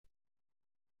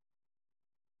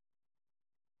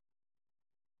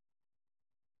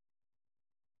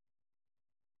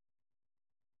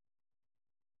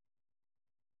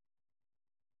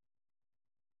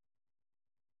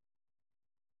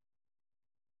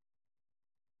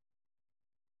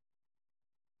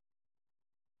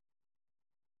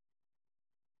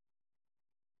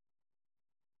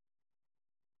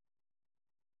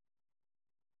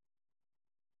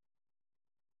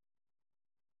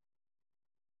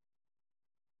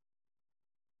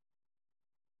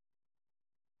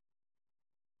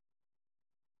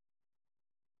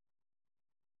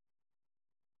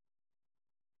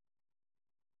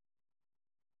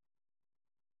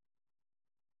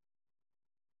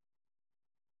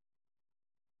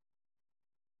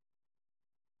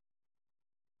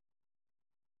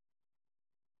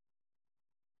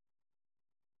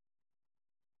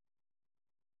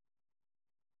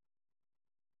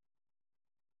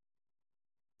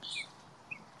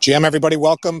GM, everybody,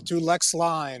 welcome to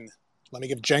LexLine. Let me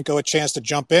give Jenko a chance to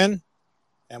jump in,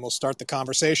 and we'll start the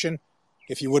conversation.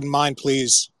 If you wouldn't mind,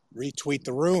 please retweet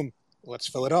the room. Let's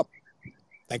fill it up.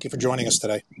 Thank you for joining us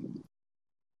today.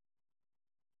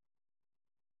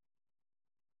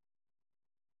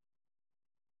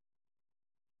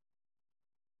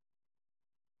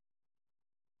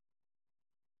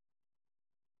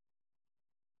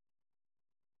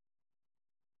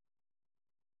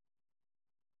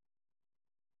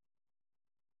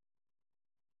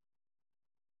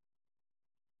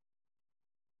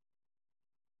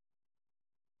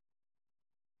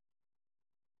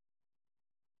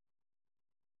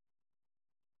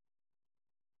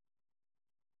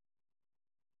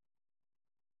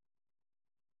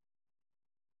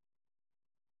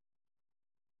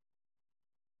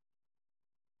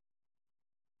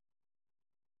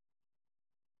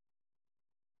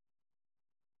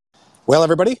 Well,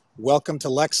 everybody, welcome to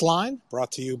LexLine,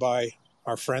 brought to you by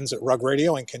our friends at Rug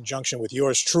Radio in conjunction with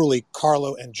yours truly,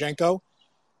 Carlo and Jenko.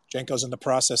 Jenko's in the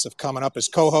process of coming up as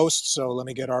co-host, so let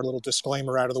me get our little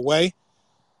disclaimer out of the way.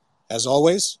 As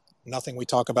always, nothing we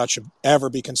talk about should ever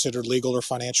be considered legal or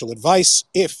financial advice.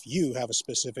 If you have a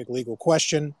specific legal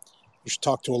question, you should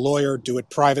talk to a lawyer. Do it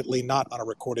privately, not on a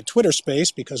recorded Twitter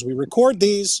space, because we record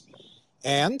these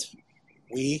and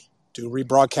we do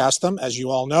rebroadcast them, as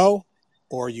you all know,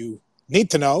 or you need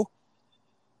to know.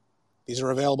 These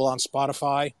are available on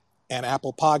Spotify and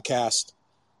Apple Podcast.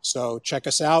 So check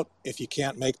us out if you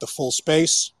can't make the full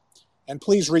space. And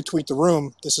please retweet the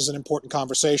room. This is an important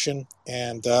conversation,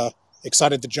 and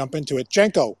excited to jump into it.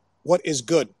 Jenko, what is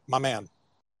good, my man?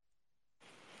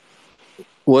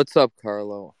 What's up,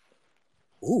 Carlo?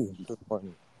 Ooh.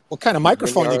 What kind of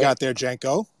microphone you got there,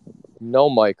 Jenko? No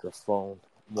microphone.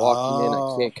 Walking in,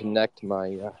 I can't connect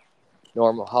my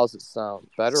normal. How's it sound?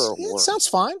 Better or worse?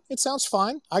 It sounds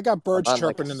fine. I got birds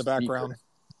chirping in the background.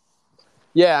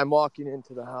 Yeah, I'm walking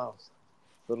into the house.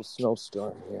 Little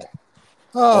snowstorm here.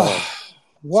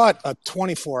 What a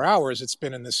 24 hours it's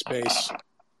been in this space.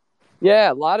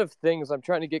 Yeah, a lot of things. I'm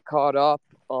trying to get caught up.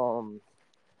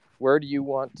 Where do you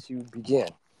want to begin?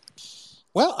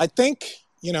 Well, I think,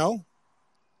 the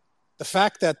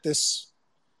fact that this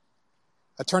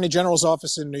Attorney General's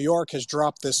office in New York has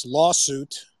dropped this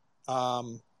lawsuit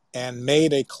and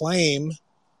made a claim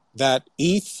that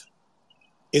ETH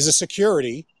is a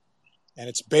security, and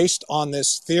it's based on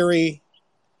this theory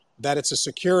that it's a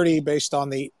security based on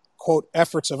the, quote,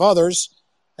 efforts of others,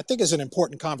 I think is an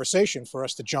important conversation for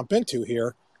us to jump into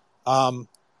here.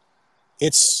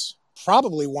 It's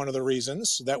probably one of the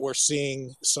reasons that we're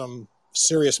seeing some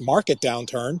serious market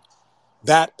downturn,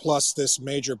 that plus this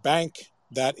major bank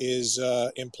that is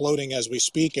imploding as we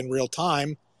speak in real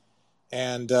time,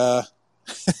 and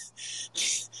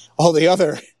all the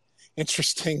other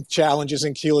interesting challenges,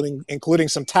 including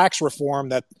some tax reform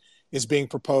that is being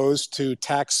proposed to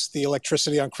tax the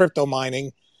electricity on crypto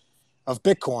mining of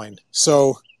Bitcoin.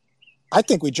 So I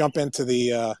think we jump into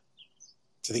the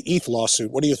ETH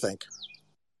lawsuit. What do you think?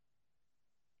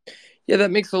 Yeah,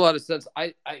 that makes a lot of sense.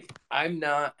 I'm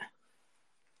not.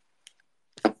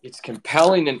 It's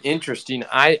compelling and interesting.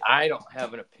 I don't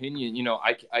have an opinion.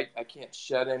 I can't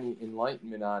shed any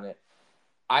enlightenment on it.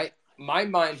 My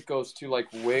mind goes to like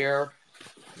where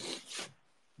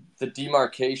the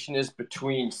demarcation is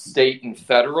between state and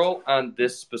federal on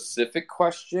this specific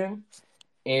question.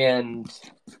 And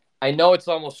I know it's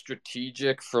almost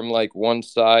strategic from like one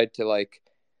side to like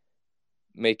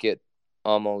make it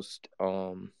almost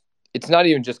it's not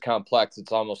even just complex,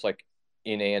 it's almost like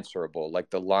unanswerable.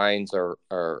 Like the lines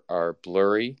are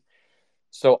blurry.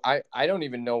 So I don't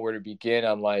even know where to begin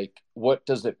on like what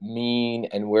does it mean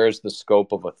and where's the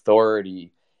scope of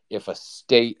authority. If a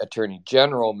state attorney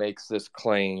general makes this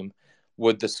claim,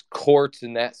 would the courts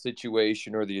in that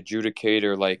situation or the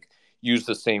adjudicator like use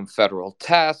the same federal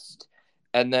test?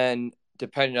 And then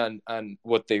depending on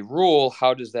what they rule,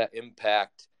 how does that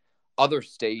impact other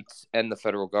states and the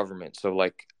federal government? So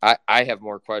like I have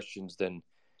more questions than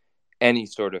any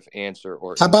sort of answer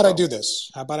or How about I do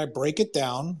this? How about I break it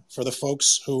down for the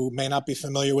folks who may not be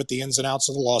familiar with the ins and outs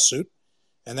of the lawsuit,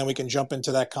 and then we can jump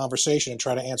into that conversation and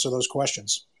try to answer those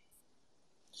questions.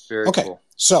 Very cool.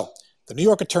 So the New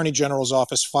York Attorney General's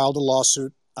office filed a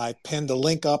lawsuit. I pinned a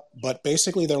link up, but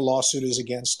basically their lawsuit is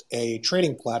against a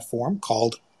trading platform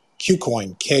called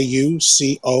KuCoin,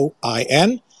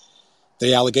 KuCoin.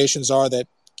 The allegations are that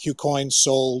KuCoin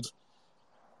sold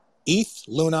ETH,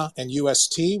 Luna, and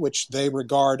UST, which they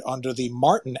regard under the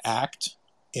Martin Act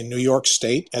in New York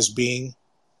State as being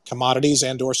commodities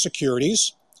and or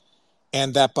securities,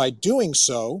 and that by doing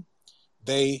so,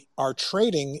 they are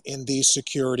trading in these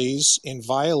securities in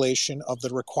violation of the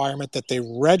requirement that they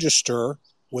register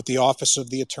with the Office of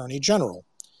the Attorney General.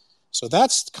 So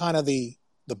that's kind of the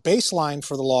baseline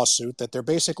for the lawsuit, that they're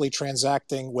basically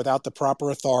transacting without the proper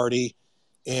authority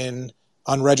in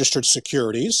unregistered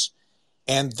securities.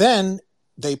 And then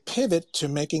they pivot to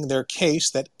making their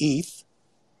case that ETH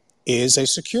is a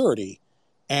security.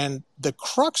 And the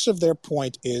crux of their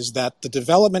point is that the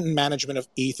development and management of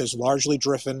ETH is largely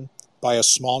driven by a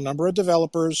small number of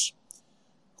developers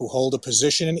who hold a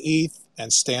position in ETH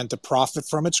and stand to profit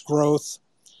from its growth.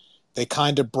 They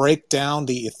kind of break down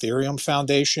the Ethereum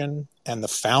Foundation and the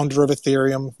founder of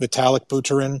Ethereum, Vitalik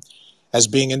Buterin, as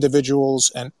being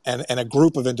individuals and a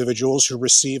group of individuals who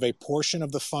receive a portion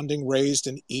of the funding raised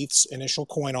in ETH's initial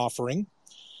coin offering,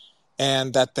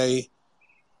 and that they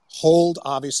hold,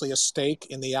 obviously, a stake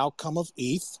in the outcome of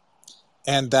ETH,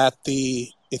 and that the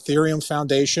Ethereum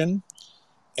Foundation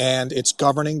and its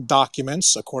governing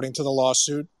documents, according to the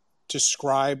lawsuit,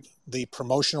 describe the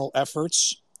promotional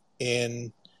efforts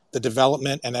in the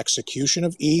development and execution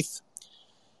of ETH.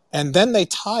 And then they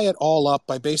tie it all up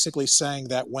by basically saying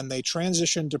that when they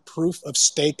transition to proof of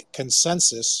stake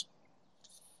consensus,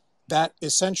 that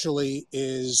essentially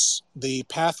is the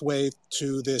pathway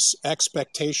to this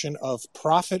expectation of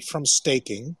profit from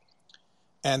staking,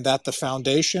 and that the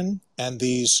foundation and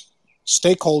these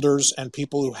stakeholders and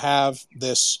people who have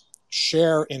this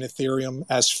share in Ethereum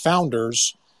as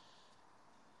founders,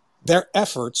 their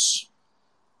efforts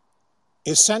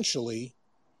essentially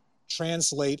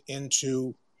translate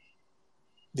into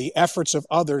the efforts of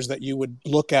others that you would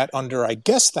look at under, I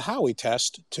guess, the Howey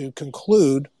test to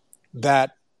conclude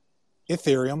that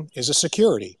Ethereum is a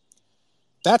security.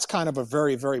 That's kind of a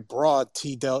very, very broad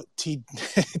TDLR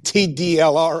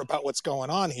about what's going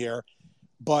on here,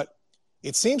 but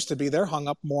it seems to be they're hung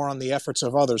up more on the efforts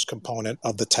of others component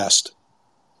of the test.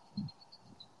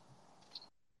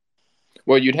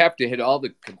 Well, you'd have to hit all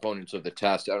the components of the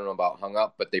test. I don't know about hung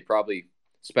up, but they probably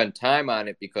spend time on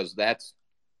it because that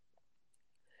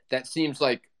seems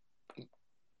like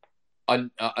a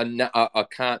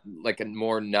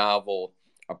more novel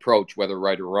approach, whether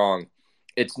right or wrong.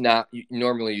 It's not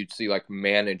normally you'd see like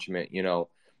management.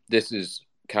 This is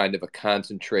kind of a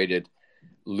concentrated,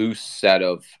 loose set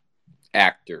of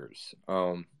actors.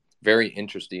 Very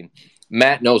interesting.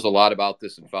 Matt knows a lot about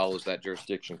this and follows that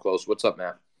jurisdiction close. What's up,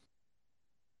 Matt?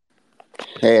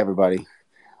 Hey, everybody.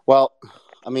 Well,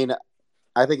 I mean,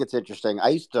 I think it's interesting. I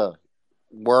used to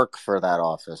work for that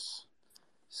office.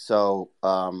 So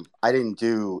I didn't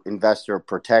do investor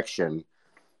protection,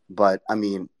 but I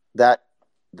mean, the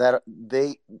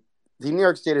New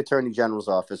York State Attorney General's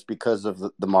office, because of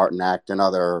the Martin Act and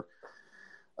other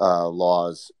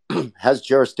laws, has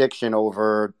jurisdiction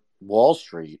over Wall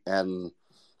Street and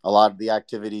a lot of the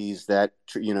activities that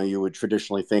you would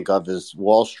traditionally think of as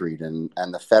Wall Street, and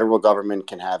the federal government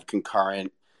can have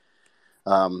concurrent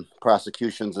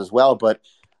prosecutions as well. But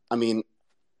I mean,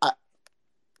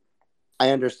 I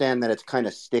understand that it's kind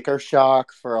of sticker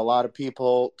shock for a lot of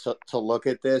people to look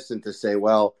at this and to say,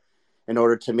 well, in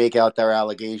order to make out their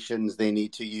allegations, they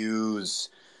need to use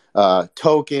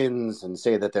tokens and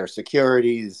say that they're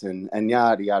securities and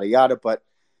yada, yada, yada. But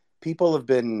people have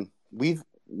been, we've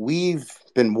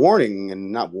been warning,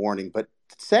 and not warning, but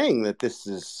saying that this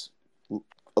is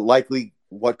likely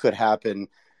what could happen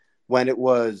when it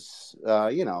was,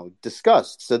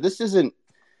 discussed. So this isn't,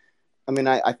 I mean,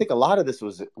 I think a lot of this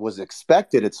was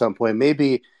expected at some point.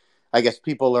 Maybe, I guess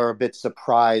people are a bit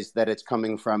surprised that it's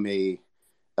coming from a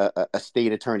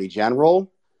state attorney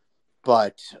general.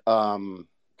 But,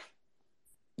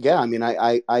 yeah, I mean,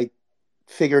 I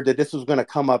figured that this was going to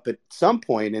come up at some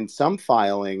point in some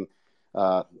filing,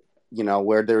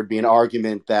 where there would be an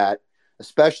argument that,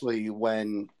 especially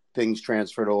when things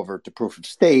transferred over to proof of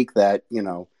stake, that,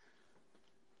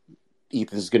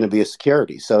 ETH is going to be a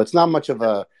security. So it's not much of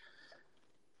a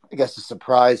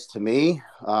surprise to me.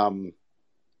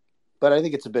 But I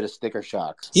think it's a bit of sticker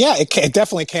shock. Yeah, it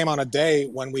definitely came on a day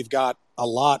when we've got a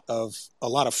lot of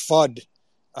FUD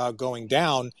going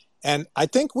down. And I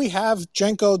think we have,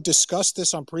 Jenko, discussed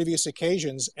this on previous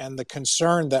occasions, and the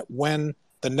concern that when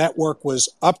the network was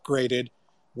upgraded,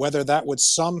 whether that would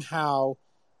somehow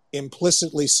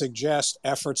implicitly suggest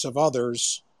efforts of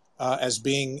others as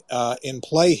being in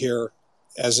play here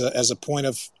as a point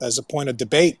of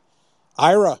debate.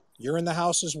 Ira, you're in the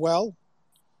house as well.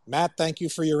 Matt, thank you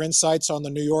for your insights on the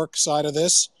New York side of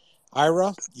this.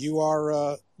 Ira, you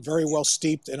are very well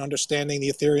steeped in understanding the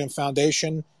Ethereum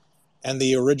Foundation and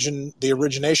the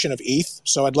origination of ETH.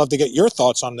 So I'd love to get your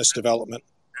thoughts on this development.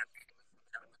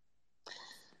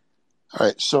 All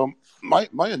right. So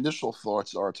my initial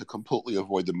thoughts are to completely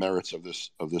avoid the merits of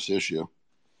this issue,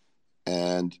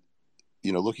 and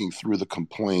looking through the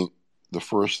complaint, the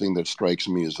first thing that strikes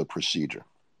me is the procedure.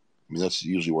 I mean, that's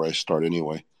usually where I start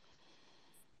anyway.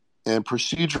 And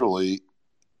procedurally,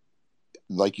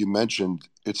 like you mentioned,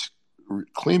 it's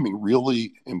claiming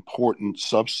really important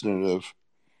substantive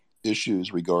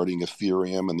issues regarding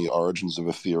Ethereum and the origins of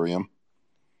Ethereum.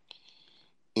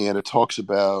 And it talks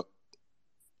about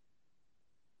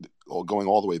going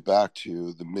all the way back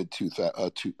to the mid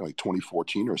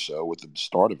 2014 or so with the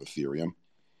start of Ethereum.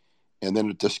 And then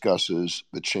it discusses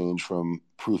the change from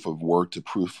proof of work to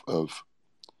proof of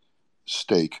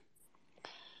stake.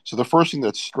 So the first thing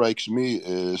that strikes me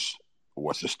is,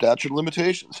 what's the statute of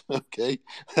limitations? Okay,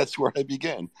 that's where I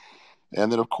begin.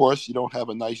 And then, of course, you don't have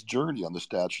a nice journey on the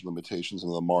statute of limitations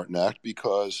in the Martin Act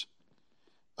because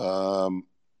New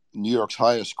York's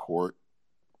highest court,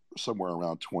 somewhere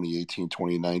around 2018,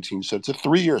 2019, said it's a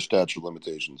 3-year statute of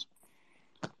limitations.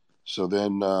 So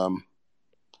then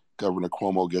Governor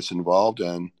Cuomo gets involved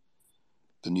and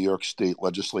the New York State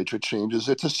legislature changes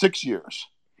it to 6 years.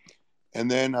 And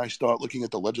then I start looking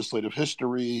at the legislative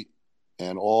history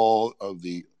and all of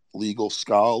the legal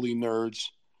scholarly nerds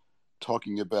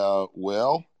talking about,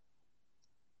 well,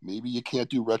 maybe you can't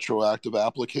do retroactive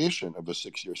application of a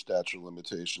 6-year statute of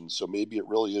limitations. So maybe it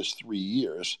really is 3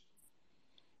 years.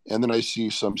 And then I see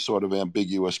some sort of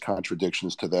ambiguous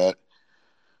contradictions to that.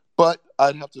 But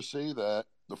I'd have to say that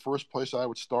the first place I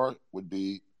would start would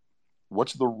be,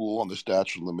 what's the rule on the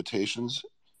statute of limitations?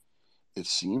 It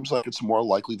seems like it's more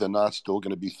likely than not still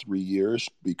going to be 3 years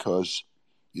because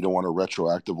you don't want to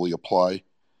retroactively apply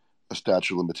a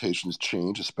statute of limitations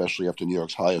change, especially after New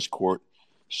York's highest court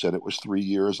said it was 3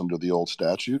 years under the old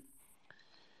statute.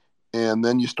 And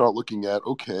then you start looking at,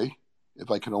 okay, if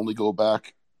I can only go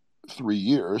back 3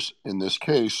 years in this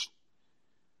case,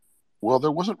 well,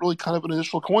 there wasn't really kind of an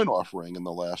initial coin offering in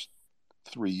the last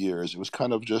 3 years. It was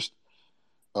kind of just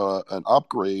an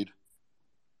upgrade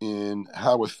in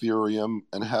how Ethereum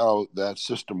and how that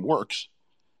system works.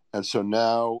 And so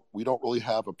now we don't really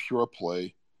have a pure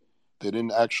play. They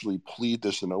didn't actually plead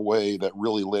this in a way that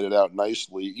really laid it out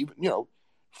nicely. Even,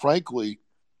 frankly,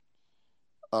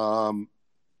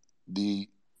 the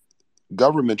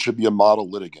government should be a model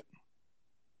litigant.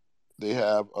 They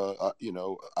have,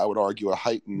 I would argue, a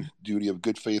heightened duty of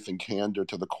good faith and candor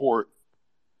to the court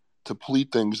to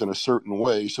plead things in a certain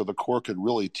way so the court could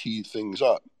really tee things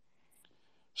up.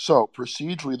 So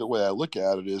procedurally, the way I look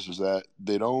at it is that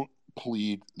they don't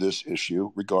plead this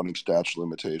issue regarding statute of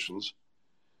limitations.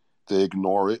 They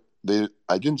ignore it.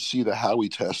 I didn't see the Howey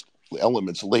test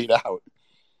elements laid out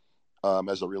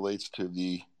as it relates to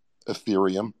the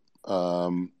Ethereum.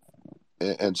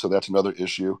 And so that's another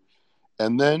issue.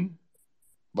 And then,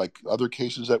 like other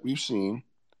cases that we've seen,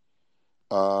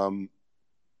 they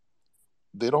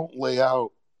don't lay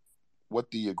out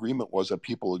what the agreement was that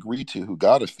people agreed to who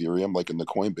got Ethereum, like in the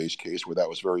Coinbase case, where that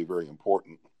was very, very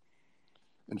important.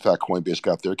 In fact, Coinbase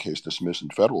got their case dismissed in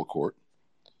federal court.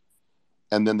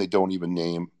 And then they don't even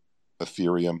name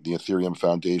Ethereum, the Ethereum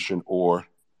Foundation, or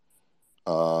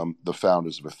the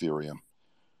founders of Ethereum.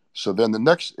 So then the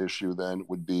next issue then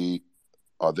would be,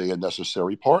 are they a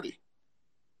necessary party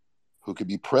who could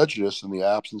be prejudiced in the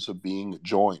absence of being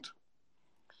joined?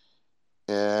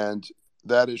 And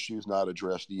that issue is not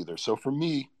addressed either. So for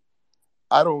me,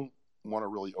 I don't want to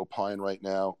really opine right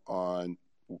now on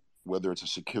whether it's a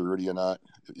security or not.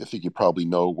 I think you probably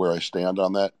know where I stand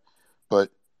on that.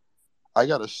 But I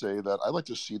got to say that I like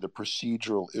to see the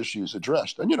procedural issues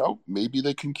addressed. And, maybe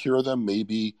they can cure them.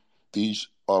 Maybe these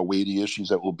are weighty issues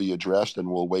that will be addressed and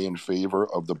will weigh in favor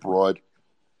of the broad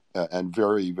and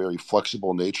very, very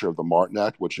flexible nature of the Martin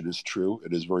Act, which it is true.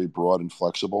 It is very broad and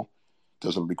flexible. It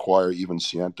doesn't require even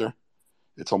scienter.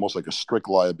 It's almost like a strict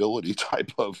liability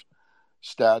type of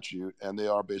statute. And they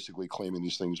are basically claiming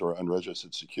these things are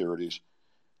unregistered securities,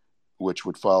 which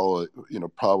would follow,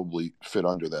 probably fit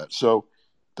under that. So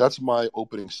that's my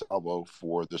opening salvo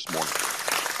for this morning.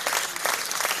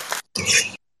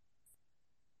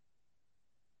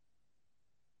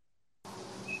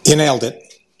 You nailed it.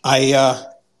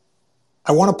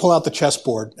 I want to pull out the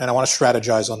chessboard and I want to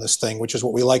strategize on this thing, which is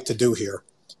what we like to do here,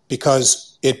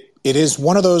 because it is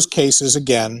one of those cases,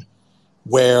 again,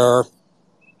 where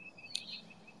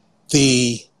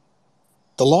the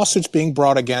lawsuit's being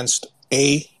brought against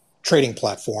a trading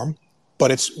platform, but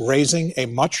it's raising a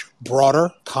much broader,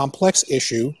 complex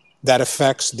issue that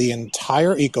affects the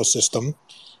entire ecosystem.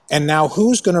 And now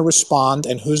who's going to respond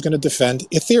and who's going to defend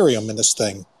Ethereum in this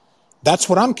thing? That's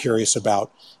what I'm curious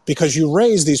about, because you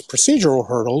raise these procedural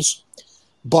hurdles,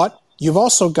 but you've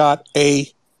also got a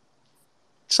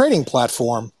trading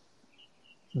platform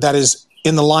that is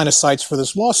in the line of sights for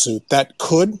this lawsuit that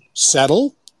could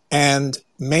settle and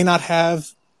may not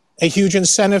have a huge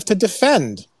incentive to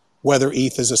defend whether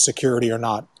ETH is a security or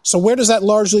not. So where does that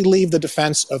largely leave the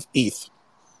defense of ETH?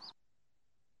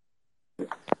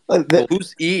 Well,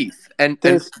 who's ETH? And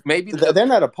maybe they're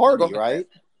not a party, oh, right?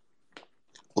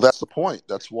 Well, that's the point.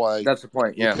 That's why. That's the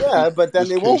point. Yeah. Yeah, but then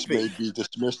they won't be. This case may be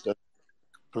dismissed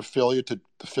for failure to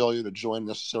join a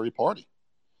necessary party.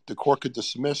 The court could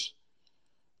dismiss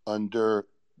under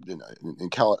in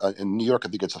New York, I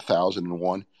think it's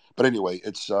 1,001. But anyway,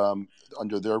 it's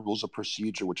under their rules of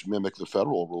procedure, which mimic the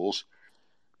federal rules.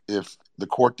 If the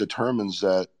court determines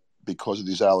that because of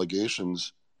these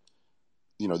allegations,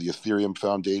 the Ethereum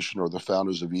Foundation or the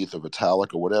founders of ETH or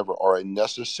Vitalik or whatever are a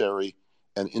necessary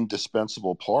and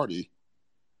indispensable party,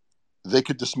 they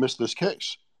could dismiss this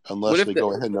case unless they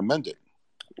go ahead and amend it.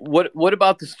 What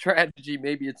about the strategy?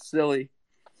 Maybe it's silly,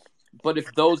 but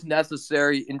if those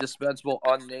necessary, indispensable,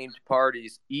 unnamed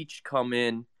parties each come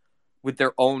in with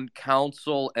their own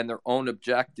counsel and their own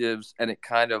objectives, and it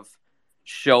kind of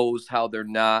shows how they're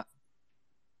not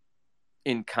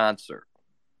in concert.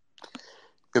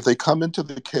 If they come into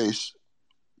the case,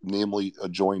 namely a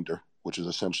joinder, which is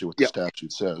essentially what the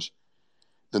statute says,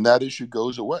 then that issue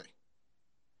goes away.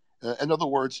 In other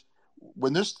words,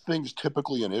 when this thing's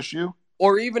typically an issue,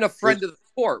 or even a friend of the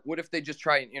court, what if they just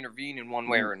try and intervene in one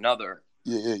way or another?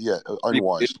 Yeah,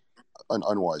 unwise.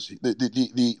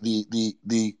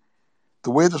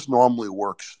 The way this normally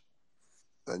works,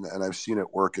 and I've seen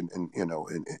it work in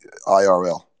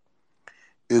IRL,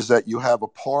 is that you have a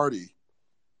party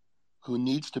who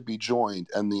needs to be joined,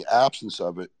 and in the absence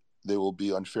of it, they will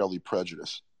be unfairly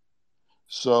prejudiced.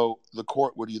 So the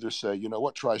court would either say, you know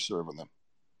what, try serving them,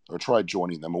 or try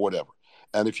joining them, or whatever.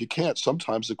 And if you can't,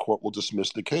 sometimes the court will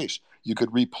dismiss the case. You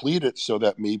could replete it so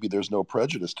that maybe there's no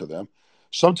prejudice to them.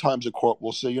 Sometimes the court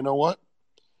will say, you know what,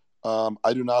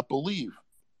 I do not believe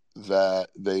that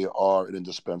they are an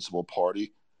indispensable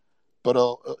party, but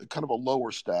a kind of a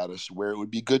lower status where it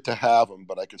would be good to have them,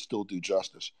 but I could still do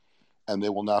justice, and they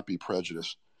will not be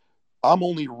prejudiced. I'm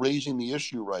only raising the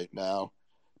issue right now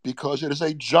because it is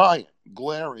a giant,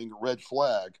 glaring red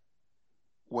flag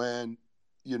when,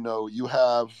 you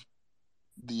have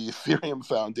the Ethereum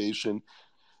Foundation,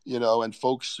 and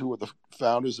folks who are the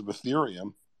founders of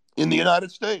Ethereum in the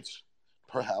United States,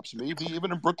 perhaps maybe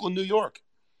even in Brooklyn, New York.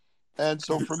 And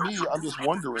so for me, I'm just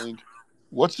wondering,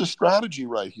 what's the strategy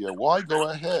right here? Why go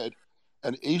ahead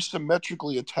and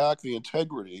asymmetrically attack the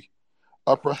integrity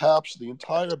of perhaps the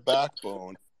entire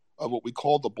backbone of what we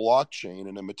call the blockchain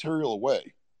in a material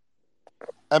way,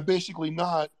 and basically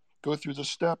not go through the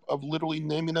step of literally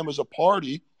naming them as a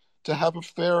party to have a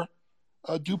fair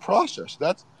due process?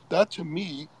 That to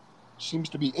me seems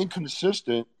to be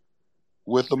inconsistent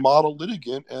with the model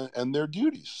litigant and their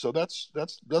duties. So that's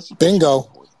the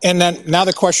bingo. And then now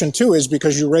the question too is,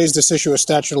 because you raised this issue of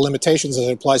statute of limitations as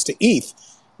it applies to ETH,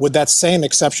 would that same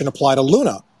exception apply to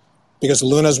Luna? Because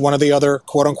Luna is one of the other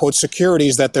quote unquote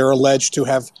securities that they're alleged to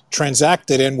have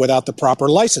transacted in without the proper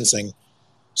licensing.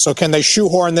 So can they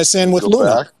shoehorn this in with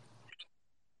Luna? Back?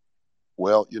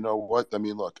 Well, you know what? I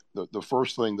mean, look, the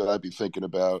first thing that I'd be thinking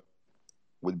about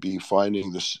would be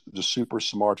finding the super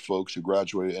smart folks who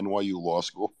graduated NYU Law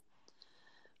School,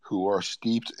 who are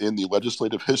steeped in the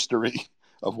legislative history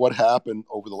of what happened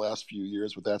over the last few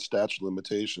years with that statute of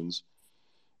limitations,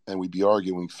 and we'd be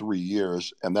arguing 3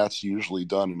 years, and that's usually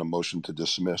done in a motion to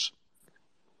dismiss.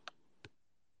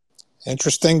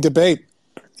 Interesting debate.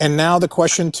 And now the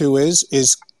question too is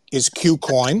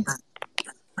KuCoin,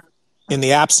 in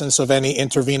the absence of any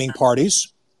intervening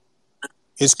parties,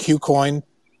 is KuCoin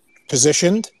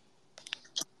positioned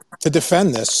to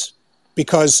defend this?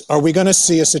 Because are we going to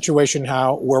see a situation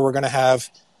where we're going to have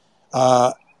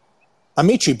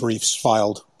amici briefs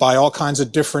filed by all kinds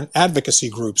of different advocacy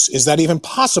groups? Is that even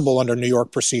possible under New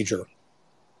York procedure?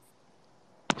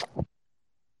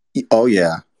 Oh,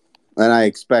 yeah. And I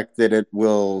expect that it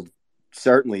will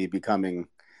certainly be coming,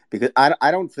 because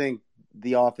I don't think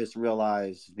the office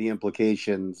realized the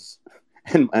implications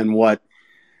and what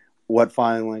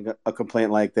filing a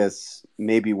complaint like this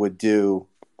maybe would do.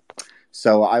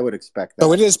 So I would expect that.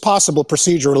 So it is possible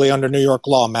procedurally under New York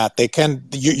law, Matt. They can.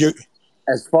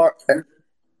 As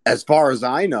far as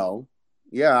I know,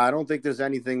 yeah, I don't think there's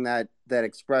anything that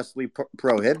expressly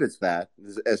prohibits that.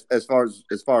 As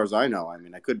far as I know, I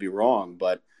mean, I could be wrong,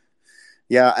 but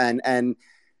yeah, and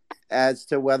as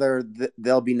to whether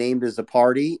they'll be named as a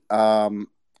party, I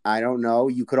don't know.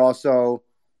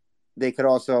 They could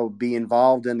also be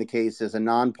involved in the case as a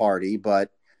non-party,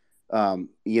 but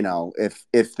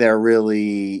if they're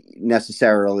really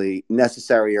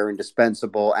necessary or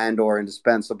indispensable or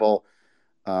indispensable.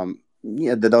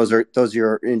 Those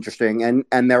are interesting,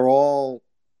 and they're all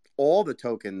the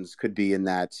tokens could be in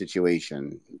that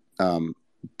situation.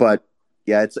 But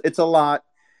yeah, it's a lot.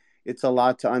 It's a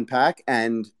lot to unpack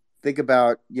and think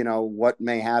about. What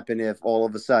may happen if all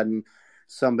of a sudden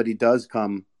somebody does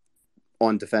come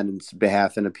on defendant's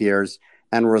behalf and appears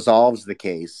and resolves the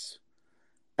case,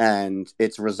 and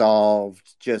it's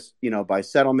resolved just by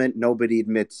settlement. Nobody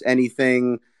admits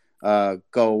anything. Go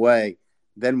away.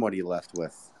 Then what are you left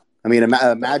with? I mean,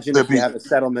 imagine if you have a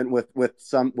settlement with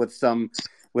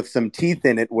some teeth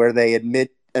in it, where they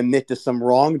admit to some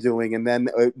wrongdoing, and then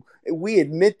we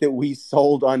admit that we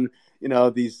sold on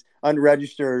these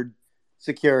unregistered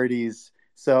securities.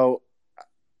 So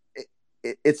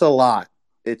it's a lot.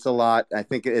 It's a lot. I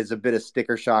think it is a bit of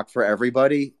sticker shock for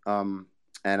everybody. And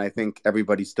I think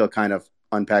everybody's still kind of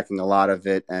unpacking a lot of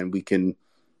it, and we can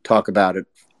talk about it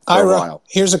for a while.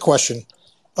 Here's a question.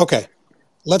 Okay,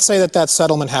 let's say that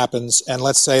settlement happens, and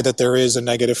let's say that there is a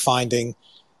negative finding.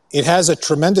 It has a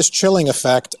tremendous chilling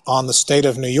effect on the state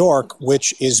of New York,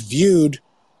 which is viewed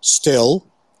still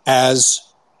as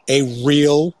a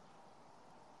real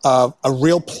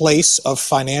place of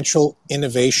financial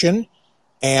innovation,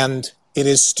 and it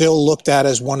is still looked at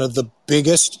as one of the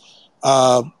biggest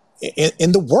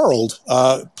in the world,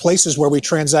 places where we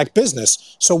transact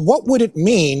business. So what would it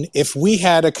mean if we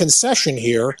had a concession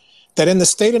here that in the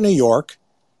state of New York,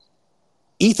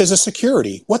 ETH is a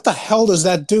security? What the hell does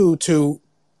that do to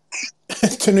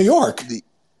New York?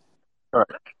 All right.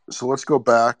 So let's go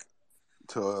back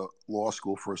to law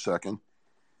school for a second.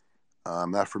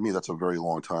 That for me, that's a very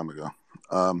long time ago.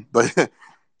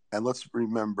 And let's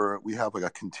remember, we have like a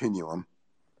continuum.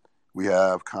 We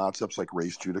have concepts like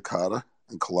res judicata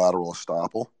and collateral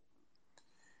estoppel.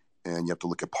 And you have to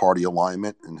look at party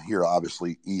alignment. And here,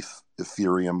 obviously,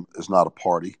 Ethereum is not a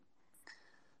party.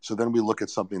 So then we look at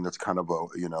something that's kind of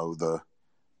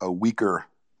a weaker,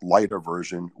 lighter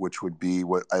version, which would be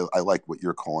what I like what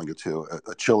you're calling it too,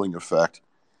 a chilling effect.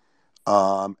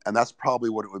 And that's probably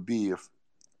what it would be if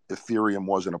Ethereum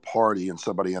wasn't a party and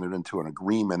somebody entered into an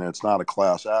agreement and it's not a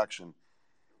class action.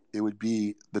 It would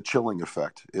be the chilling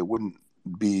effect. It wouldn't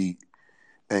be,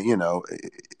 it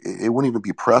wouldn't even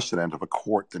be precedent if a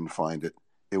court didn't find it.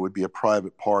 It would be a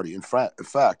private party. In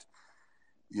fact,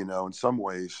 in some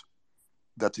ways,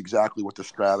 that's exactly what the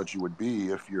strategy would be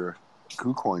if you're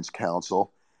KuCoin's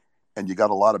counsel and you got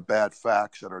a lot of bad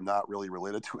facts that are not really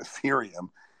related to Ethereum.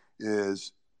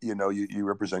 Is you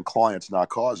represent clients, not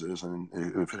causes, and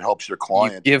if it helps your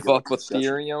client, you give up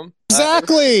Ethereum.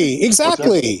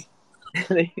 Exactly.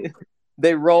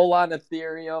 They roll on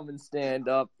Ethereum and stand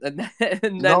up, and then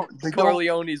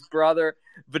Corleone's brother,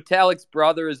 Vitalik's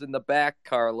brother, is in the back,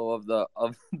 Carlo, of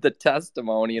the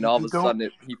testimony, and all of a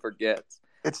sudden he forgets.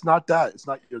 It's not that. It's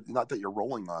not that you're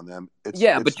rolling on them. It's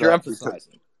but you're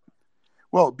emphasizing.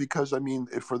 Because I mean,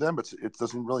 for them, it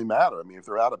doesn't really matter. I mean, if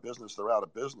they're out of business, they're out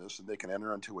of business, and they can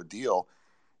enter into a deal.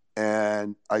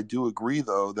 And I do agree,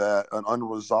 though, that an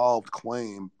unresolved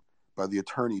claim by the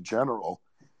attorney general,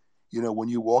 when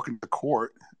you walk into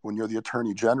court, when you're the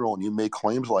attorney general and you make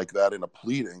claims like that in a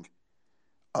pleading,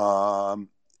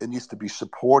 it needs to be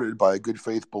supported by a good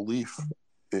faith belief,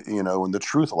 in the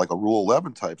truth, like a Rule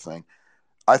 11 type thing.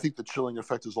 I think the chilling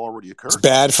effect has already occurred. It's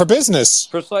bad for business.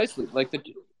 Precisely. Like the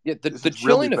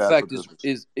chilling effect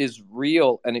is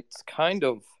real, and it's kind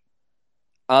of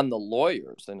on the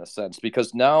lawyers in a sense,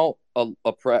 because now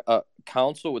a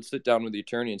counsel would sit down with the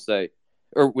attorney and say,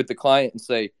 or with the client and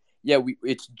say, yeah,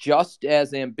 it's just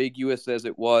as ambiguous as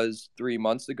it was 3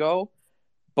 months ago,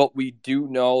 but we do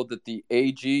know that the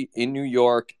AG in New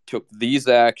York took these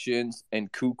actions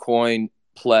and KuCoin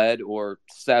pled or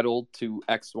settled to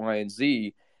X, Y, and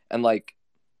Z, and like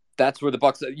that's where the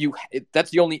bucks. That's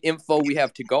the only info we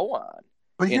have to go on.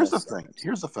 But here's the thing.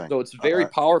 So it's very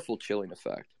powerful chilling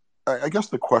effect. I guess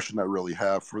the question I really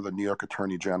have for the New York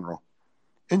Attorney General,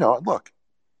 look,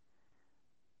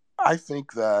 I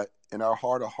think that in our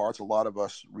heart of hearts, a lot of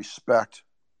us respect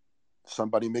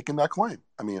somebody making that claim.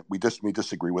 I mean, we may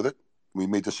disagree with it. We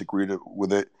may disagree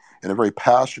with it in a very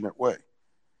passionate way.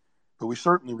 But we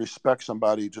certainly respect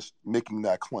somebody just making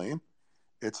that claim.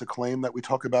 It's a claim that we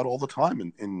talk about all the time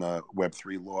in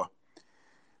Web3 law.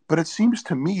 But it seems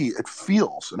to me, it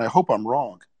feels, and I hope I'm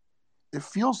wrong, it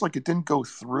feels like it didn't go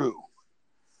through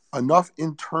enough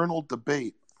internal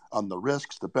debate on the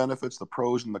risks, the benefits, the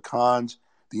pros and the cons,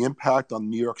 the impact on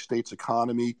New York State's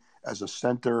economy as a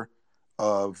center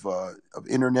of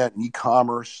internet and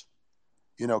e-commerce,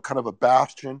 kind of a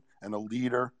bastion and a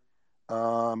leader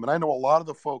And I know a lot of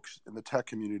the folks in the tech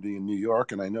community in New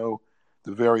York, and I know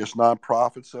the various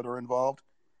nonprofits that are involved.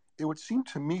 It would seem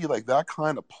to me like that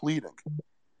kind of pleading,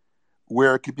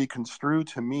 where it could be construed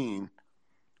to mean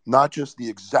not just the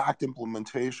exact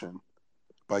implementation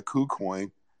by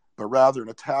KuCoin, but rather an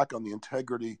attack on the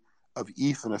integrity of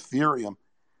ETH and Ethereum,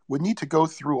 would need to go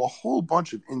through a whole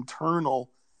bunch of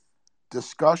internal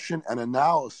discussion and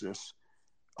analysis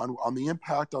on the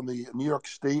impact on the New York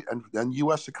State and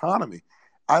U.S. economy.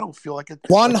 I don't feel like it.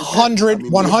 Like it did. I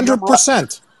mean, maybe I'm right.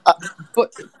 100%.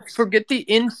 But forget the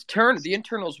internal. The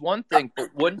internal is one thing,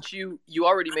 but once you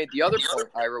already made the other point,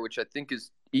 Ira, which I think is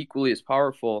equally as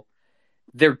powerful.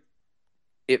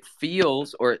 It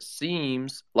feels or it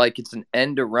seems like it's an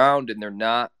end around, and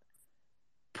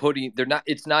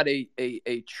it's not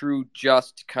a true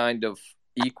just kind of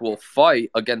equal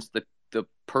fight against the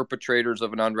perpetrators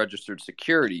of an unregistered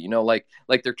security. You know, like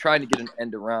they're trying to get an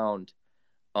end around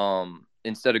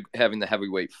instead of having the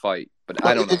heavyweight fight. But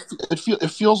I don't know.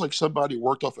 It feels like somebody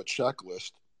worked off a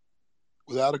checklist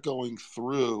without it going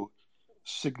through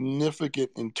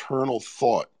significant internal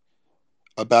thought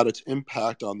about its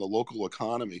impact on the local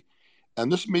economy. And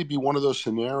this may be one of those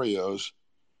scenarios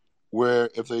where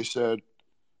if they said,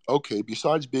 okay,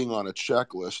 besides being on a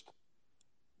checklist,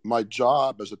 my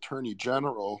job as Attorney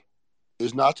General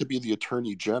is not to be the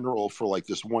Attorney General for like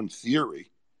this one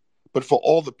theory, but for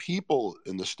all the people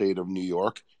in the state of New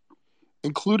York,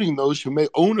 including those who may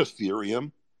own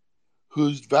Ethereum,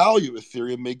 whose value of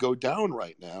Ethereum may go down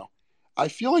right now. I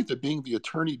feel like they're being the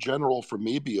Attorney General for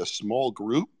maybe a small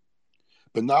group,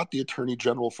 but not the Attorney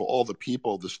General for all the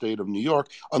people of the state of New York,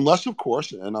 unless, of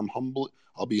course, and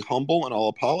I'll be humble and I'll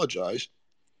apologize,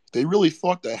 they really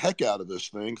thought the heck out of this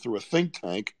thing through a think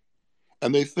tank,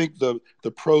 and they think the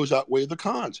pros outweigh the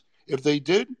cons. If they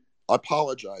did, I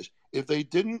apologize. If they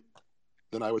didn't,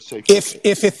 then I would say if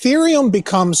Ethereum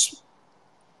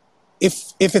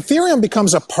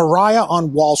becomes a pariah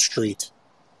on Wall Street,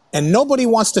 and nobody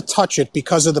wants to touch it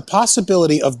because of the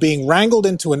possibility of being wrangled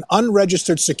into an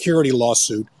unregistered security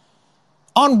lawsuit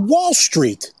on Wall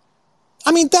Street,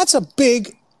 I mean, that's a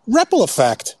big ripple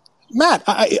effect. Matt,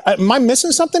 am I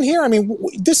missing something here? I mean,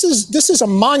 this is a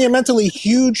monumentally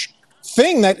huge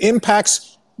thing that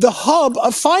impacts the hub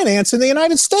of finance in the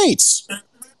United States.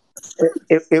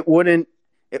 It wouldn't.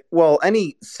 Well,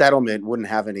 any settlement wouldn't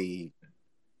have any.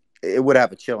 It would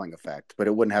have a chilling effect, but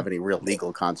it wouldn't have any real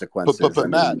legal consequences. But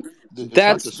Matt,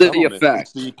 that's the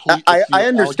effect. I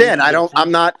understand. I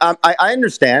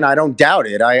understand. I don't doubt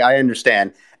it. I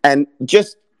understand. And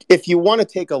just if you want to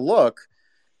take a look,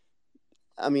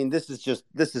 I mean, this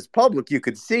is public. You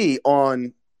could see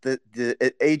on the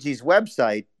AG's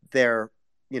website, they're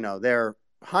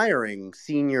hiring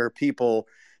senior people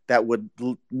that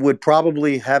would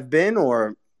probably have been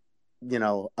or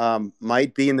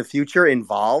might be in the future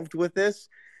involved with this.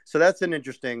 So that's an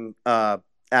interesting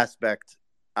aspect,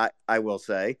 I will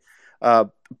say.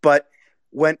 But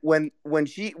when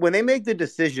they make the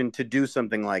decision to do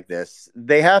something like this,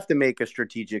 they have to make a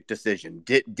strategic decision.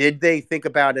 Did they think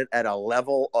about it at a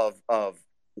level of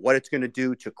what it's going to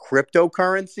do to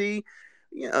cryptocurrency?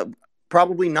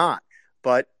 Probably not.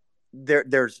 But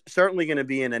there's certainly going to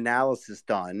be an analysis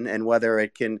done, and whether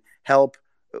it can help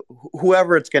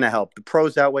whoever it's going to help. The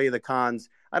pros outweigh the cons.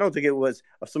 I don't think it was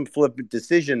some flippant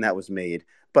decision that was made,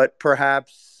 but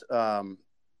perhaps there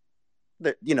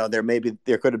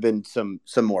could have been some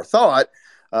more thought.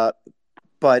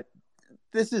 But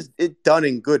this is it done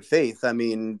in good faith. I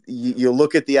mean, you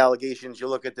look at the allegations, you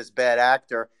look at this bad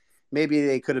actor. Maybe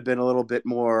they could have been a little bit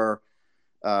more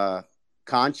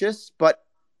conscious, but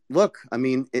look, I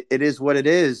mean, it is what it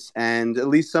is. And at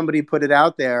least somebody put it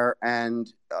out there, and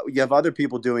you have other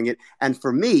people doing it. And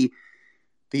for me,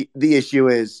 the issue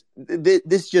is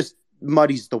this just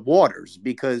muddies the waters,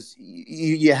 because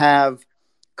you have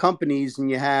companies and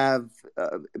you have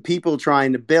people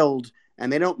trying to build,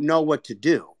 and they don't know what to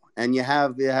do. And you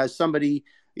have somebody,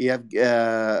 you have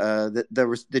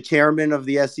the chairman of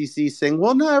the SEC saying,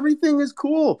 well, no, everything is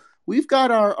cool. We've got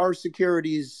our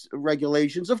securities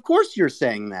regulations. Of course you're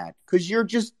saying that, because you're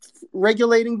just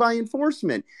regulating by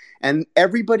enforcement. And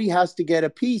everybody has to get a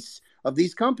piece of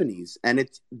these companies. And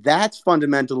that's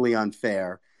fundamentally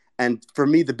unfair. And for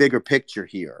me, the bigger picture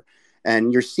here.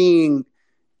 And you're seeing,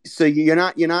 so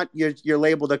you're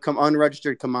labeled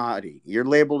unregistered commodity. You're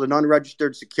labeled an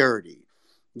unregistered security.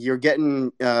 You're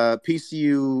getting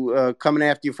PCU coming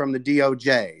after you from the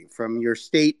DOJ, from your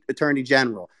state attorney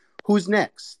general. Who's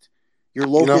next? Your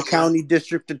local county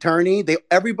district attorney.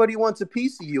 Everybody wants a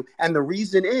piece of you. And the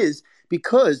reason is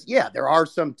because there are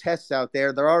some tests out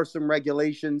there, there are some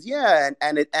regulations,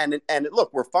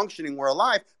 look, we're functioning, we're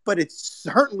alive, but it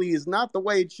certainly is not the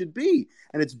way it should be,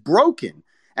 and it's broken.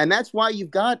 And that's why you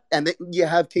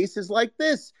have cases like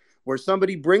this where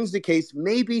somebody brings the case,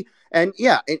 maybe, and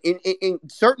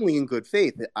certainly in good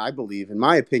faith, I believe, in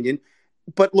my opinion.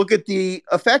 But look at the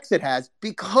effects it has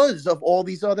because of all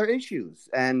these other issues.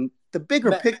 And the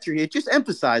bigger picture, it just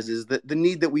emphasizes the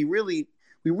need that we really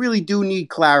do need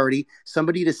clarity,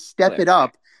 somebody to step it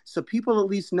up so people at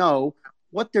least know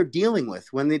what they're dealing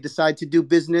with when they decide to do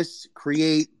business,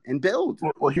 create, and build.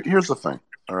 Well, here's the thing.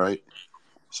 All right.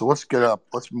 So let's get up.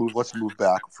 Let's move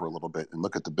back for a little bit and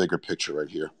look at the bigger picture right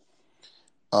here.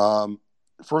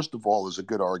 First of all, there's a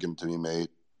good argument to be made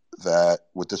that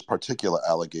with this particular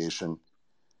allegation,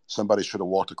 somebody should have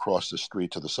walked across the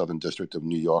street to the Southern District of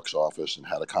New York's office and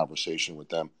had a conversation with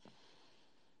them.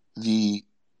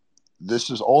 This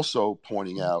is also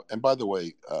pointing out, and by the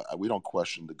way, we don't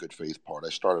question the good faith part. I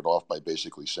started off by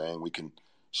basically saying we can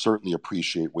certainly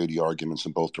appreciate weighty arguments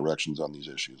in both directions on these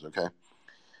issues, okay?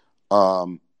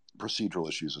 Procedural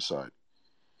issues aside.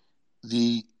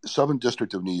 The Southern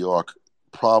District of New York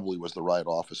probably was the right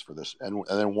office for this. And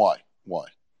then why? Why?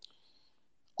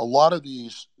 A lot of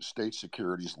these state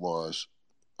securities laws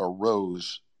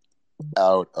arose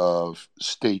out of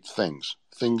state things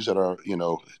that are,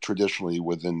 traditionally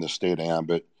within the state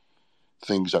ambit,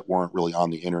 things that weren't really on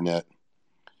the internet.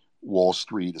 Wall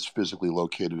Street is physically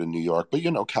located in New York, but,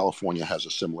 California has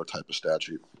a similar type of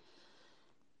statute.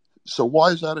 So why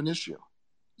is that an issue?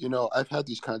 I've had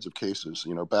these kinds of cases,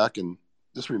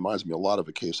 this reminds me a lot of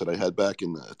a case that I had back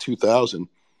in 2000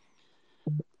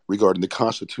 regarding the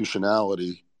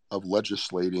constitutionality of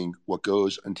legislating what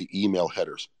goes into email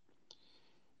headers.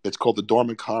 It's called the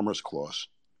Dormant Commerce Clause.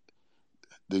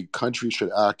 The country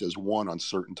should act as one on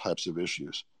certain types of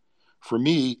issues. For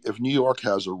me, if New York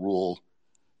has a rule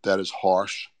that is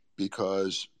harsh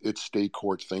because its state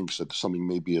court thinks that something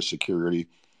may be a security,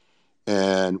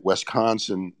 and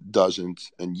Wisconsin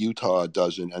doesn't, and Utah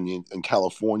doesn't, and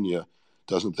California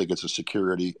doesn't think it's a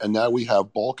security, and now we have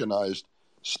balkanized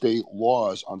state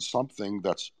laws on something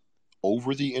that's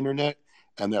over the internet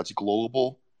and that's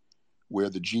global, where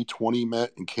the G20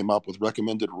 met and came up with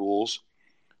recommended rules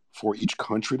for each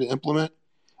country to implement,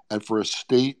 and for a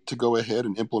state to go ahead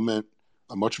and implement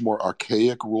a much more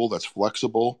archaic rule that's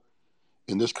flexible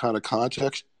in this kind of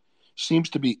context, seems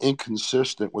to be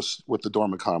inconsistent with the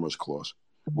Dormant Commerce Clause,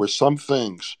 where some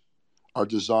things are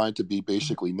designed to be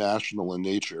basically national in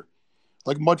nature,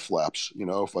 like mud flaps.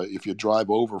 If you drive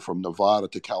over from Nevada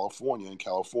to California, and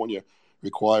California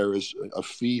requires a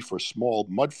fee for small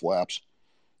mud flaps,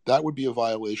 that would be a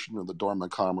violation of the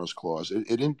Dormant Commerce Clause.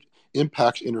 It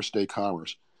impacts interstate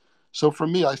commerce. So for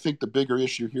me, I think the bigger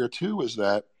issue here too is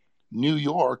that New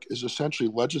York is essentially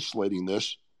legislating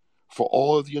this for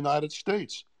all of the United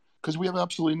States, because we have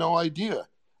absolutely no idea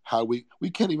how we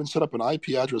can't even set up an IP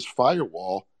address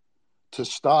firewall to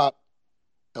stop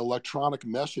electronic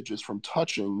messages from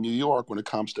touching New York when it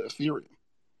comes to Ethereum.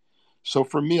 So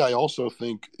for me, I also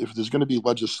think if there's going to be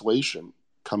legislation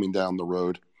coming down the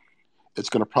road, it's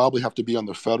going to probably have to be on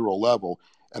the federal level,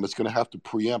 and it's going to have to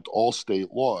preempt all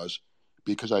state laws,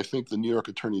 because I think the New York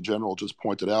Attorney General just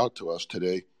pointed out to us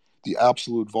today the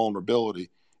absolute vulnerability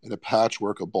in a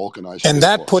patchwork of balkanized And state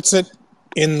that laws. puts it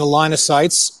in the line of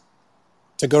sights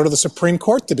to go to the Supreme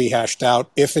Court to be hashed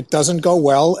out if it doesn't go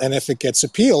well and if it gets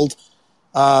appealed.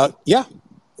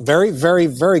 Very, very,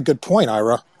 very good point,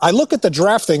 Ira. I look at the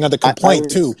drafting of the complaint,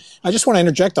 too. I just want to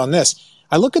interject on this.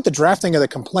 I look at the drafting of the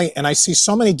complaint, and I see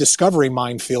so many discovery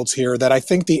minefields here that I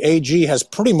think the AG has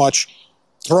pretty much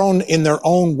thrown in their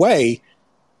own way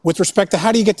with respect to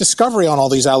how do you get discovery on all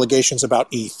these allegations about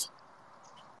ETH.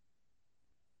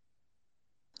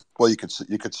 Well, you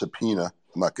could subpoena.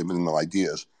 I'm not giving them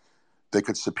ideas. They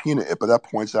could subpoena it, but that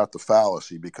points out the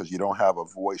fallacy, because you don't have a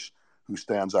voice who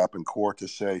stands up in court to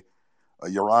say,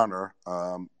 Your Honor,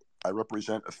 I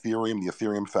represent Ethereum, the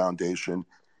Ethereum Foundation,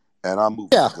 and I'm moving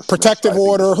to dismiss. Protective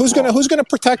order. Who's gonna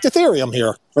protect Ethereum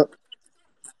here?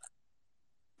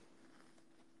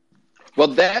 Well,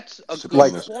 that's a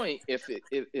good point.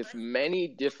 If many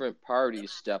different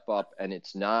parties step up and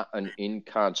it's not an in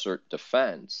concert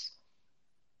defense,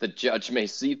 the judge may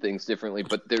see things differently.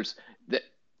 But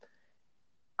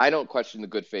I don't question the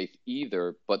good faith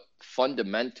either. But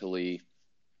fundamentally,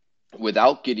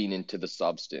 without getting into the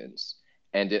substance,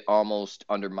 and it almost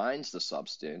undermines the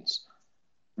substance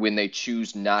when they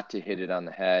choose not to hit it on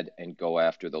the head and go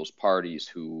after those parties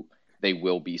who they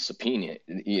will be subpoenaed.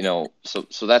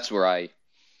 So that's where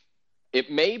It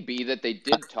may be that they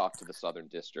did talk to the Southern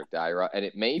District, Ira, and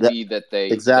it may That, be that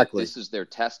exactly. this is their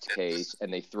test case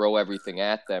and they throw everything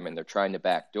at them and they're trying to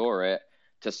backdoor it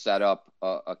to set up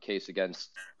a case against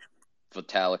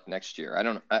Vitalik next year. I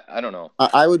don't know.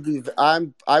 I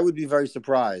would be very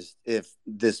surprised if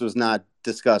this was not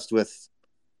discussed with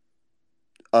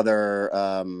other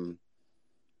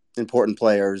important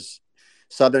players,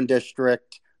 Southern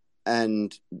District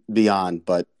and beyond.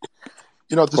 But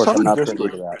The of course, I'm Southern not privy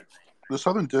District, to that. the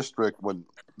Southern District, when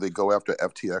they go after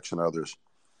FTX and others,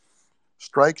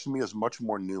 strikes me as much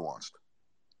more nuanced.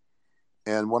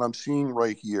 And what I'm seeing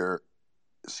right here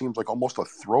seems like almost a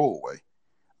throwaway.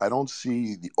 I don't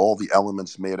see all the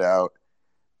elements made out.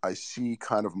 I see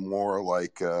kind of more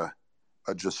like a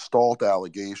gestalt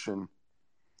allegation.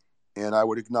 And I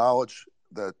would acknowledge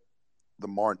that the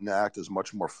Martin Act is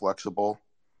much more flexible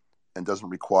and doesn't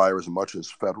require as much as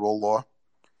federal law.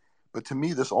 But to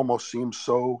me, this almost seems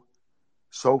so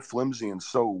flimsy and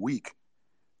so weak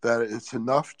that it's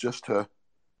enough just to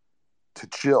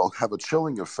have a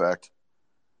chilling effect,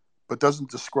 but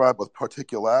doesn't describe with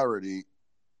particularity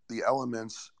the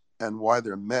elements and why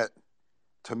they're met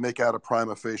to make out a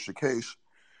prima facie case.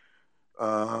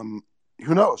 Who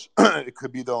knows? It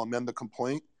could be they'll amend the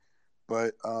complaint,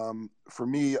 but for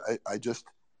me, I just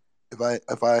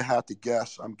if I had to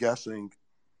guess, I'm guessing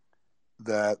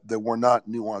that there were not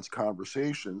nuanced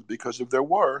conversations, because if there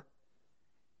were,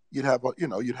 you'd have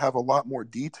a lot more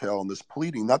detail in this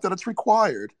pleading. Not that it's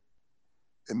required;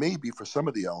 it may be for some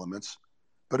of the elements,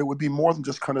 but it would be more than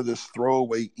just kind of this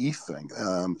throwaway ETH thing.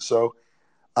 So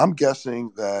I'm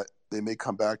guessing that they may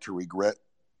come back to regret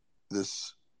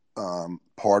this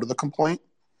part of the complaint.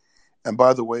 And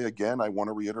by the way, again, I want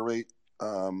to reiterate,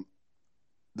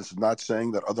 this is not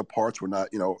saying that other parts were not,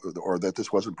 or that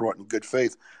this wasn't brought in good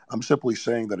faith. I'm simply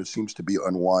saying that it seems to be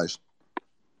unwise.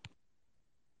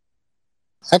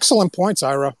 Excellent points,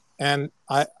 Ira. And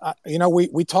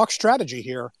we talk strategy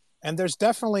here, and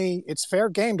it's fair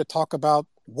game to talk about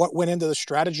what went into the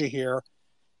strategy here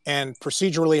and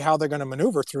procedurally how they're going to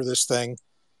maneuver through this thing.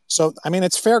 So, I mean,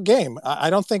 it's fair game. I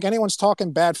don't think anyone's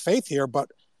talking bad faith here, but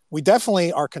we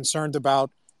definitely are concerned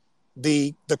about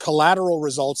the collateral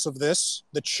results of this,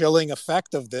 the chilling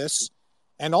effect of this,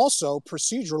 and also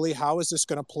procedurally, how is this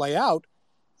going to play out?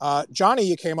 Johnny,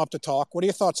 you came up to talk. What are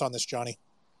your thoughts on this, Johnny?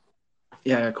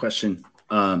 Yeah, I got a question.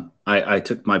 I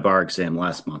took my bar exam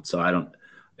last month, so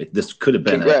this could have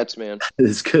been congrats, man.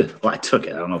 This could. Well, I took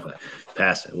it. I don't know if I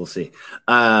passed it. We'll see.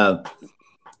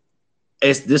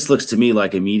 This looks to me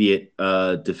like immediate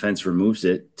defense removes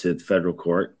it to the federal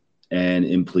court and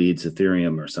impledes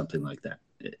Ethereum or something like that.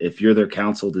 If you're their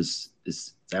counsel, is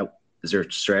there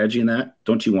a strategy in that?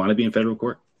 Don't you want to be in federal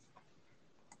court?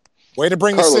 Way to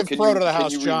bring Carlo, the Civ Pro to the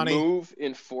house, Johnny. Can you remove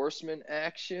enforcement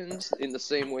actions in the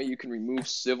same way you can remove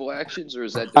civil actions, or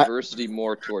is that diversity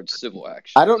more towards civil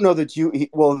actions? I don't know that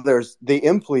there's the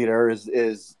impleader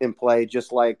is in play,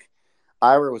 just like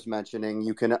Ira was mentioning.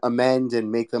 You can amend and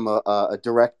make them a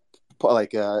direct,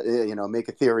 make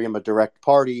Ethereum a direct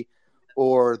party,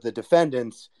 or the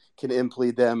defendants can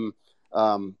implead them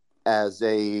as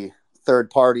a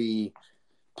third-party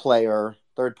player,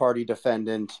 third-party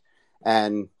defendant,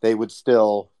 and they would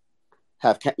still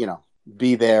have,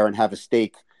 be there and have a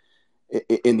stake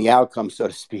in the outcome, so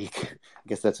to speak. I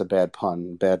guess that's a bad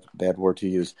pun, bad word to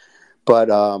use. But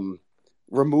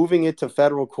removing it to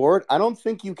federal court, I don't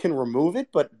think you can remove it,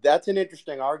 but that's an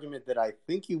interesting argument that I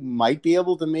think you might be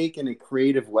able to make in a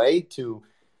creative way to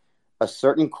a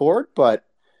certain court, but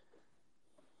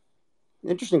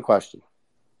interesting question.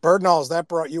 Birdnalls, that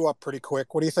brought you up pretty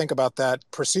quick. What do you think about that?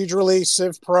 Procedurally,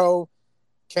 Civ Pro,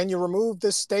 can you remove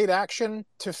this state action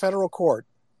to federal court?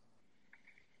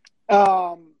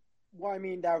 Well, I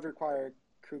mean, that would require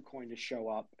KuCoin to show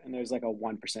up, and there's like a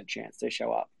 1% chance they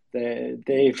show up.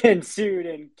 They've been sued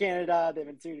in Canada, they've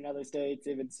been sued in other states,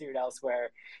 they've been sued elsewhere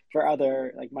for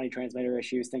other like money transmitter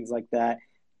issues, things like that.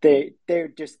 They're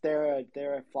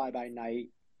a fly-by-night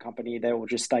company. They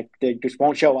just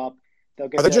won't show up.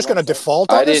 Are they just going to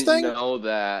default on this thing? I didn't know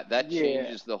that. That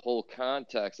changes the whole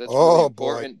context. That's really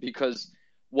important, because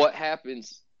what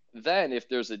happens then if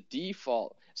there's a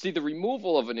default? See, the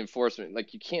removal of an enforcement,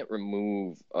 like you can't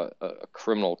remove a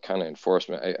criminal kind of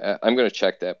enforcement. I'm going to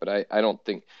check that, but I don't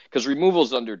think, because removal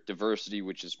is under diversity,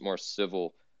 which is more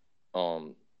civil.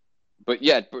 But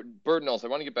yeah, Burdenals, I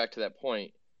want to get back to that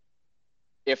point.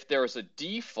 If there's a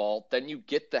default, then you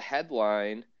get the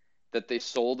headline that they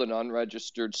sold an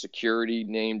unregistered security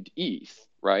named ETH,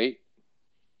 right?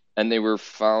 And they were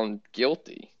found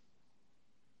guilty.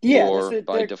 Yeah,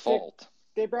 by default.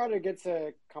 they brought it against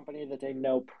a company that they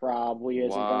know probably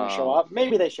isn't going to show up.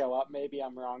 Maybe they show up. Maybe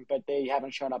I'm wrong, but they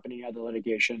haven't shown up in any other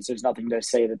litigations. There's nothing to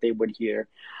say that they would hear.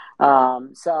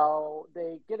 So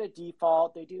they get a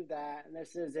default. They do that, and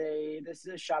this is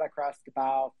a shot across the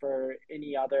bow for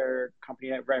any other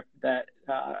company that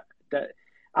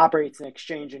operates an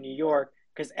exchange in New York,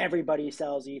 because everybody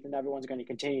sells ETH and everyone's going to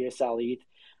continue to sell ETH.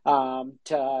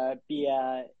 To be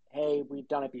a hey, we've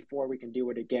done it before, we can do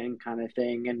it again kind of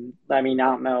thing. And I mean, I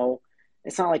don't know.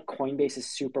 It's not like Coinbase is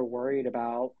super worried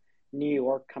about New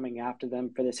York coming after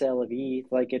them for the sale of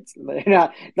ETH. Like it's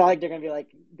not like they're going to be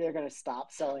like, they're going to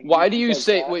stop selling. Why do you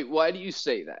say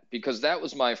that? Because that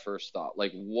was my first thought.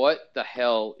 Like, what the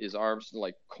hell is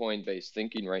Coinbase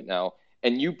thinking right now?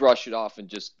 And you brush it off and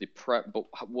just but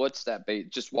what's that base?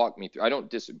 Just walk me through. I don't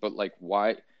but like,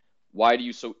 why do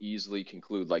you so easily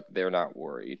conclude like they're not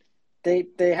worried? They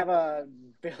have a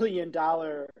 $1 billion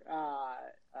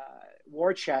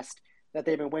war chest that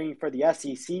they've been waiting for the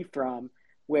SEC from,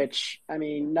 which, I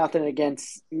mean, nothing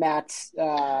against Matt's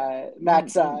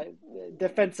defense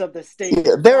of the state.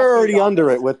 Yeah, they're already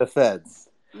under it with the feds.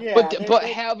 Yeah, but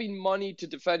having money to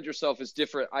defend yourself is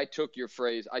different. I took your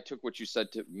phrase. I took what you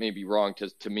said to maybe wrong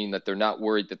to mean that they're not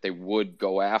worried that they would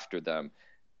go after them.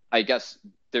 I guess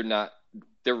they're not.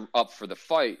 They're up for the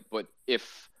fight. But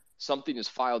if something is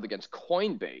filed against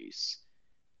Coinbase,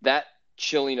 that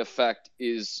chilling effect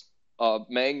is a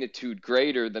magnitude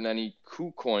greater than any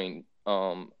KuCoin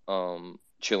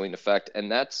chilling effect, and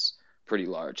that's pretty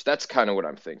large. That's kind of what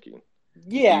I'm thinking.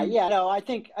 No, I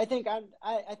think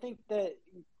that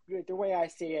the way I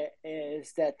see it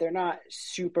is that they're not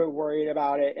super worried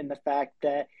about it, in the fact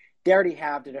that they already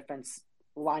have the defense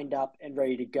lined up and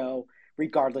ready to go,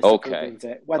 regardless of who brings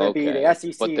it, whether it be the SEC or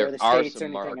the states or anything else. But there are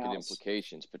some market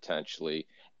implications potentially,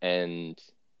 and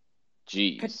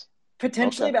geez.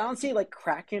 Potentially, but I don't see like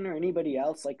Kraken or anybody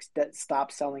else like that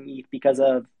stop selling ETH because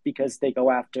they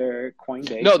go after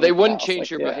Coinbase. No, they wouldn't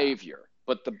change your behavior,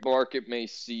 but the market may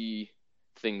see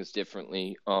things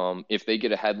differently. If they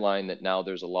get a headline that now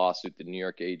there's a lawsuit, the New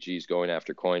York AG is going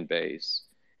after Coinbase,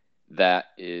 that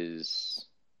is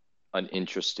an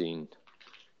interesting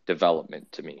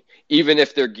development to me. Even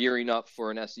if they're gearing up for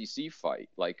an SEC fight,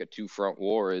 like a two-front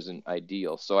war isn't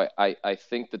ideal. So I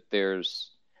think that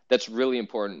that's really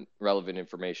important, relevant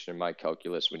information in my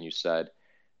calculus when you said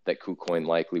that KuCoin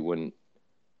likely wouldn't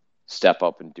step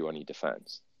up and do any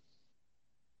defense.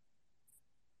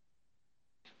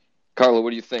 Carlo, what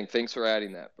do you think? Thanks for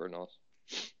adding that, Bernos.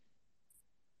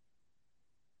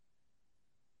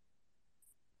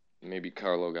 Maybe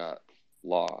Carlo got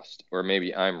lost, or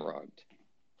maybe I'm rugged.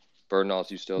 Bernos,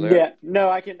 you still there? Yeah, no,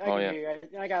 I can hear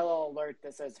you. I got a little alert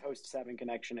that says host 7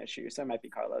 connection issues. That might be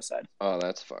Carlo's side. Oh,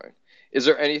 that's fine. Is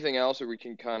there anything else, or we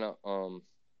can kind of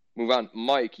move on?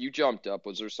 Mike, you jumped up.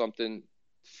 Was there something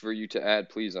for you to add,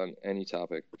 please, on any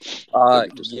topic?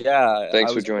 Yeah.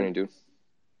 Thanks for joining, dude.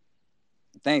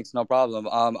 Thanks, no problem.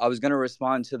 I was going to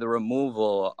respond to the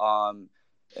removal.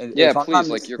 Yeah, please,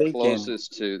 like you're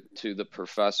closest to the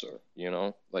professor,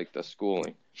 like the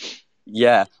schooling.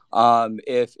 Yeah.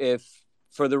 If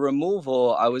for the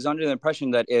removal, I was under the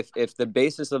impression that if the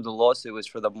basis of the lawsuit was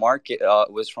from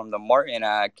the Martin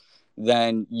Act,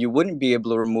 then you wouldn't be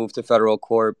able to remove to federal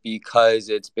court because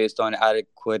it's based on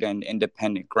adequate and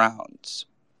independent grounds.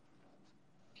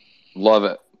 Love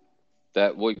it.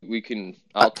 That we can.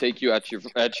 I'll take you at your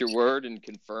word and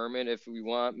confirm it if we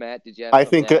want. Matt, did you have? I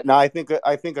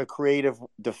think a creative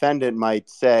defendant might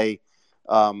say,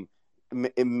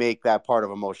 make that part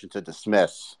of a motion to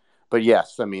dismiss. But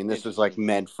yes, I mean this is like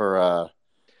meant for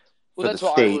well, that's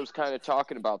what I was kind of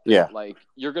talking about. That, like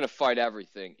you're going to fight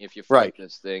everything if you fight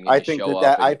this thing. And I think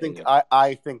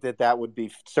I think that would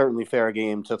be certainly fair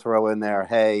game to throw in there.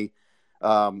 Hey,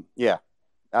 yeah.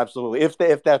 Absolutely.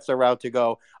 If that's the route to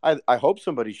go, I hope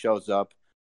somebody shows up